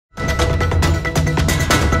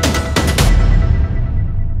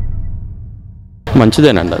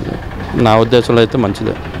మంచిదేనండి అది, నా ఉద్దేశంలో అయితే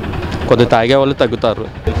మంచిదే. కొద్దిగా తాగే వాళ్ళు తగ్గుతారు,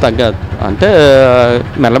 అంటే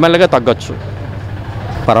మెల్లమెల్లగా తగ్గొచ్చు,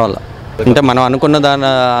 పర్వాలేదు. అంటే మనం అనుకున్న దాని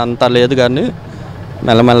అంత లేదు కానీ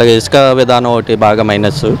మెల్లమెల్లగా ఇసుక విధానం ఒకటి బాగా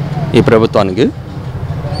మైనస్ ఈ ప్రభుత్వానికి.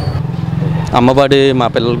 అమ్మఒడి మా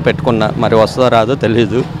పిల్లలకు పెట్టుకున్నా, మరి వస్తుందో రాదో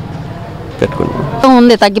తెలీదు, పెట్టుకున్నా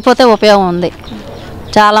ఉంది. తగ్గిపోతే ఉపయోగం ఉంది.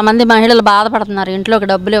 చాలామంది మహిళలు బాధపడుతున్నారు, ఇంట్లోకి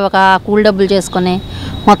డబ్బులు ఇవ్వక కూలి డబ్బులు చేసుకొని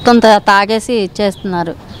మొత్తం తాగేసి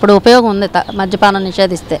ఇచ్చేస్తున్నారు. ఇప్పుడు ఉపయోగం ఉంది మద్యపానం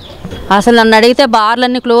నిషేధిస్తే. అసలు నన్ను అడిగితే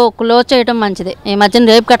బార్లన్నీ క్లోజ్ చేయడం మంచిది. ఈ మధ్యన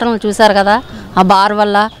రేపు ఘటనలు చూశారు కదా, ఆ బార్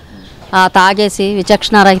వల్ల తాగేసి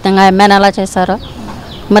విచక్షణారహితంగా ఎమ్మెన్ ఎలా చేశారో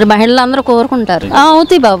మరి మహిళలు అందరూ కోరుకుంటారు.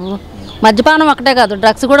 అవుతాయి బాబు, మద్యపానం ఒకటే కాదు,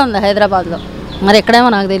 డ్రగ్స్ కూడా ఉంది హైదరాబాద్లో, మరి ఎక్కడేమో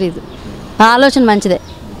నాకు తెలియదు. ఆలోచన మంచిదే.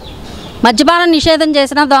 మద్యపానం నిషేధం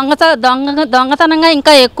చేసినా దొంగతనంగా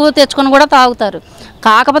ఇంకా ఎక్కువ తెచ్చుకొని కూడా తాగుతారు.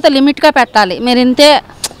 కాకపోతే లిమిట్గా పెట్టాలి. మీరు ఇంతే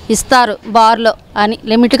ఇస్తారు బార్లో అని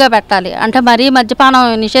లిమిట్గా పెట్టాలి. అంటే మరీ మద్యపానం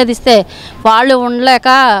నిషేధిస్తే వాళ్ళు ఉండలేక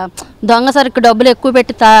దొంగ సరికి డబ్బులు ఎక్కువ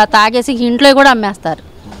పెట్టి తాగేసి ఇంట్లో కూడా అమ్మేస్తారు.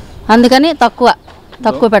 అందుకని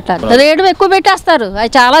తక్కువ పెట్టాలి. రేటు ఎక్కువ పెట్టేస్తారు. అవి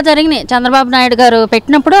చాలా జరిగినాయి. చంద్రబాబు నాయుడు గారు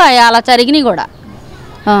పెట్టినప్పుడు అవి అలా జరిగినాయి కూడా.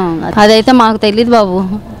 అదైతే మాకు తెలియదు బాబు,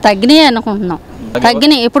 తగ్గినాయి అనుకుంటున్నాం.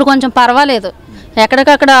 తగ్గినాయి, ఇప్పుడు కొంచెం పర్వాలేదు.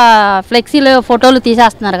 ఎక్కడికక్కడ ఫ్లెక్సీలు ఫోటోలు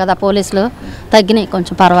తీసేస్తున్నారు కదా పోలీసులు, తగ్గినాయి,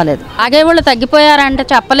 కొంచెం పర్వాలేదు. ఆగేవాళ్ళు తగ్గిపోయారంటే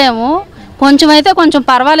చెప్పలేము, కొంచెం అయితే కొంచెం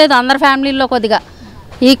పర్వాలేదు. అందరి ఫ్యామిలీల్లో కొద్దిగా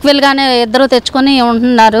ఈక్వల్గానే ఇద్దరు తెచ్చుకొని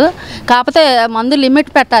ఉంటున్నారు. కాకపోతే మందు లిమిట్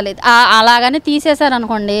పెట్టాలి. అలాగని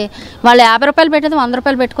తీసేశారనుకోండి, వాళ్ళు 50 రూపాయలు పెట్టేది 100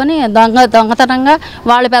 రూపాయలు పెట్టుకొని దొంగతనంగా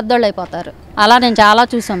వాళ్ళు పెద్దోళ్ళు అయిపోతారు. అలా నేను చాలా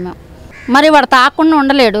చూసాం మేము. మరి వాడు తాకుండా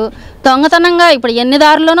ఉండలేడు, దొంగతనంగా ఇప్పుడు ఎన్ని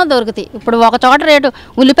దారుల్లోనూ దొరుకుతాయి. ఇప్పుడు ఒక చోట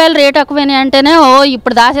ఉల్లిపాయలు రేటు ఎక్కువైనాయి అంటేనే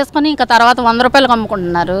ఇప్పుడు దాచేసుకొని ఇంకా తర్వాత 100 రూపాయలకు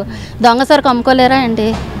అమ్ముకుంటున్నారు. దొంగ సరుకు అమ్ముకోలేరా ఏంటి?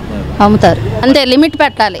 అమ్ముతారు. అంతే, లిమిట్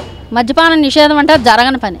పెట్టాలి. మద్యపానం నిషేధం అంటే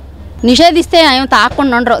జరగని పని. నిషేధిస్తే ఏం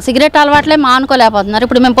తాకుండా ఉండరు. సిగరెట్ అలవాట్లే మానుకోలేకపోతున్నారు.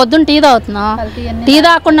 ఇప్పుడు మేము పొద్దున్న టీ తాగుతున్నాం, టీ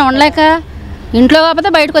తాగకుండా ఉండలేక ఇంట్లో కాకపోతే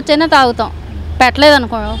బయటకు వచ్చైనా తాగుతాం. పెట్టలేదు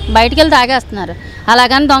అనుకో బయటికి వెళ్ళి తాగేస్తున్నారు.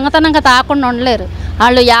 అలాగని దొంగతనంగా తాగకుండా ఉండలేరు.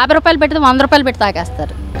 వాళ్ళు 50 రూపాయలు పెట్టి 100 రూపాయలు పెట్టి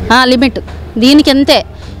తాగేస్తారు. లిమిట్ దీనికి అంతే.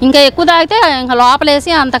 ఇంకా ఎక్కువ తాగితే ఇంకా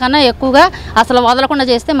లోపలేసి అంతకన్నా ఎక్కువగా అసలు వదలకుండా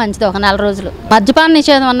చేస్తే మంచిది. ఒక 4 రోజులు మద్యపాన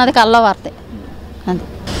నిషేధం అన్నది కల్లో వార్తే. అది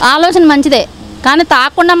ఆలోచన మంచిదే, కానీ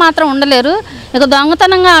తాగకుండా మాత్రం ఉండలేరు. ఇక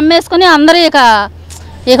దొంగతనంగా అమ్మేసుకొని అందరూ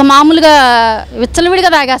ఇక మామూలుగా విచ్చలవిడిగా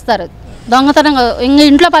తాగేస్తారు. దొంగతనంగా ఇంకా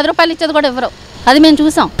ఇంట్లో 10 రూపాయలు ఇచ్చేది కూడా ఇవ్వరు. అది మేము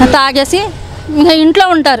చూసాం. తాగేసి ఇంకా ఇంట్లో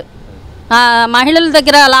ఉంటారు. మహిళల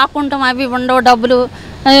దగ్గర లాక్కుంటాం, అవి ఉండవు డబ్బులు,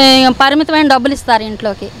 పరిమితమైన డబ్బులు ఇస్తారు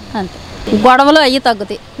ఇంట్లోకి, అంతే. గొడవలు అయ్యి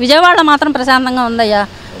తగ్గుతాయి. విజయవాడ మాత్రం ప్రశాంతంగా ఉందయ్యా,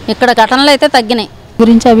 ఇక్కడ ఘటనలు అయితే తగ్గినాయి.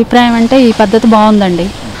 గురించి అభిప్రాయం అంటే ఈ పద్ధతి బాగుందండి.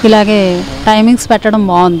 ఇలాగే టైమింగ్స్ పెట్టడం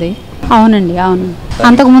బాగుంది. అవునండి, అవును.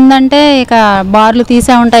 అంతకుముందంటే ఇక బార్లు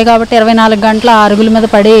తీసే ఉంటాయి కాబట్టి 24 గంటల అరుగుల మీద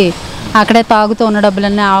పడి అక్కడే తాగుతూ ఉన్న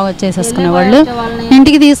డబ్బులన్నీ చేసేసుకునేవాళ్ళు.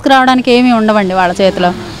 ఇంటికి తీసుకురావడానికి ఏమీ ఉండవండి వాళ్ళ చేతిలో.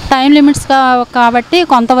 టైం లిమిట్స్ కాబట్టి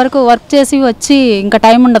కొంతవరకు వర్క్ చేసి వచ్చి ఇంకా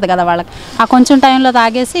టైం ఉండదు కదా వాళ్ళకి. ఆ కొంచెం టైంలో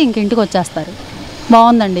తాగేసి ఇంక ఇంటికి వచ్చేస్తారు.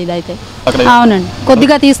 బాగుందండి ఇదైతే. అవునండి,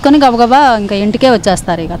 కొద్దిగా తీసుకొని గబగబా ఇంకా ఇంటికే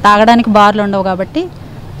వచ్చేస్తారు. ఇక తాగడానికి బార్లు ఉండవు కాబట్టి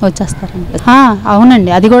వచ్చేస్తారు.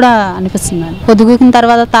 అవునండి, అది కూడా అనిపిస్తుంది. పొద్దుగుకిన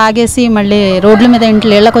తర్వాత తాగేసి మళ్ళీ రోడ్ల మీద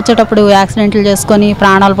ఇళ్ళకి వచ్చేటప్పుడు యాక్సిడెంట్లు చేసుకొని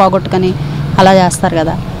ప్రాణాలు పోగొట్టుకొని అలా చేస్తారు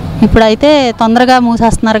కదా. ఇప్పుడైతే తొందరగా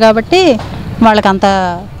మూసేస్తున్నారు కాబట్టి వాళ్ళకి అంత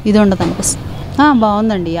ఇది ఉండదు అనిపిస్తుంది.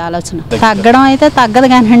 బాగుందండి ఈ ఆలోచన. తగ్గడం అయితే తగ్గదు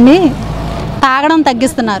కానండి, తాగడం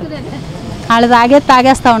తగ్గిస్తున్నారు. వాళ్ళు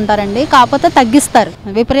తాగేస్తూ ఉంటారండి, కాకపోతే తగ్గిస్తారు.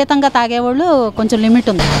 విపరీతంగా తాగేవాళ్ళు కొంచెం లిమిట్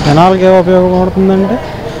ఉంది. జనాలకి ఏ ఉపయోగపడుతుందంటే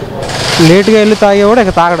లేట్గా వెళ్ళి తాగేవాడు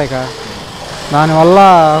ఇక తాగడక, దానివల్ల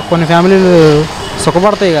కొన్ని ఫ్యామిలీలు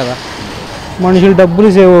సుఖపడతాయి కదా, మనుషులు డబ్బులు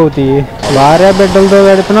సేవ్ అవుతాయి. భార్య బిడ్డలతో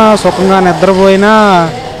గడిపినా సుఖంగా నిద్రపోయినా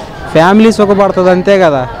ఫ్యామిలీ సుఖపడుతుంది, అంతే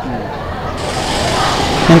కదా.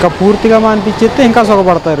 ఇంకా పూర్తిగా మానిపించేస్తే ఇంకా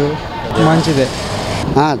సుఖపడతారు, మంచిదే.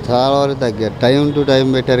 చాలా వరకు తగ్గారు. టైం టు టైం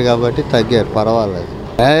పెట్టారు కాబట్టి తగ్గారు, పర్వాలేదు.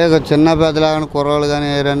 చిన్న పెద్దలాగా కుర్రోళ్ళు కానీ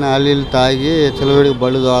ఎవరైనా అల్లీలు తాగి చిలవిడికి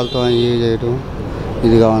బళ్ళు తోలుతాం, ఇవి చేయటం,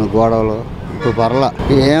 ఇది కావాలి గోడవలు. ఇప్పుడు పర్లా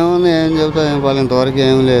ఏముంది, ఏం చెబుతాం, ఏం పర్లేదు. ఇంతవరకు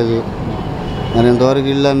ఏం లేదు. మరి ఇంతవరకు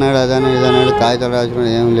ఇల్లు అన్నాడు, అదన్నా ఇదన్నాడు, కాగితాలు రాసిన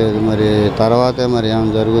ఏం లేదు. మరి తర్వాతే మరి ఏం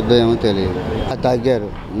జరుగుద్దో ఏమో తెలియదు. తగ్గారు.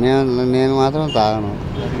 నేను మాత్రం తాగను,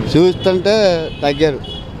 చూస్తుంటే తగ్గారు.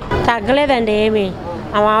 తగ్గలేదండి ఏమి,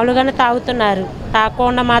 మామూలుగానే తాగుతున్నారు.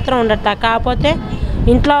 తాగకుండా మాత్రం ఉండట, కాకపోతే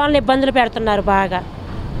ఇంట్లో వాళ్ళని ఇబ్బందులు పెడుతున్నారు బాగా.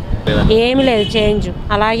 ఏమి లేదు, చేంజ్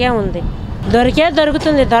అలాగే ఉంది.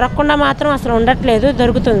 దొరుకుతుంది, దొరకకుండా మాత్రం అసలు ఉండట్లేదు,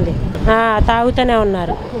 దొరుకుతుంది. తాగుతూనే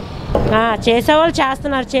ఉన్నారు. చేసేవాళ్ళు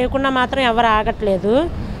చేస్తున్నారు, చేయకుండా మాత్రం ఎవరు ఆగట్లేదు.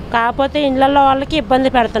 కాకపోతే ఇళ్ళల్లో వాళ్ళకి ఇబ్బంది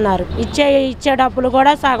పెడుతున్నారు. ఇచ్చే డబ్బులు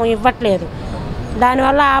కూడా సగం ఇవ్వట్లేదు.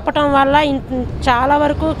 దానివల్ల ఆపటం వల్ల చాలా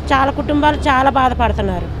వరకు చాలా కుటుంబాలు చాలా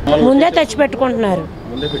బాధపడుతున్నారు. ముందే తెచ్చిపెట్టుకుంటున్నారు.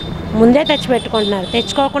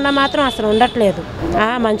 తెచ్చుకోకుండా మాత్రం అసలు ఉండట్లేదు.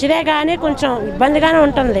 మంచిదే కానీ కొంచెం ఇబ్బందిగానే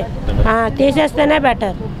ఉంటుంది. తీసేస్తేనే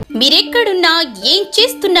బెటర్. మీరెక్కడున్నా ఏం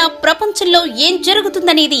చేస్తున్నా ప్రపంచంలో ఏం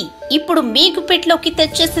జరుగుతుందనేది ఇప్పుడు మీ గుప్పెట్లోకి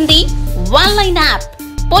తెచ్చేసింది ఆన్లైన్ యాప్.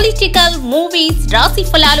 పొలిటికల్, మూవీస్, రాశి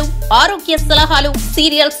ఫలాలు, ఆరోగ్య సలహాలు,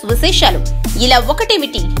 సీరియల్స్ విశేషాలు ఇలా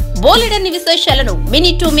ఒకటేమిటి బోలెడన్ని విశేషాలను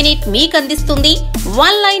మినిట్ టు మినిట్ మీకు అందిస్తుంది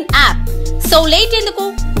ఆన్లైన్ యాప్. సో లేట్ ఎందుకు,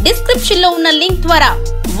 డిస్క్రిప్షన్ లో ఉన్న లింక్ ద్వారా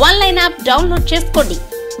ఆన్లైన్ యాప్ డౌన్లోడ్ చేసుకోండి.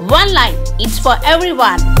 Online, it's for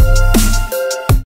everyone.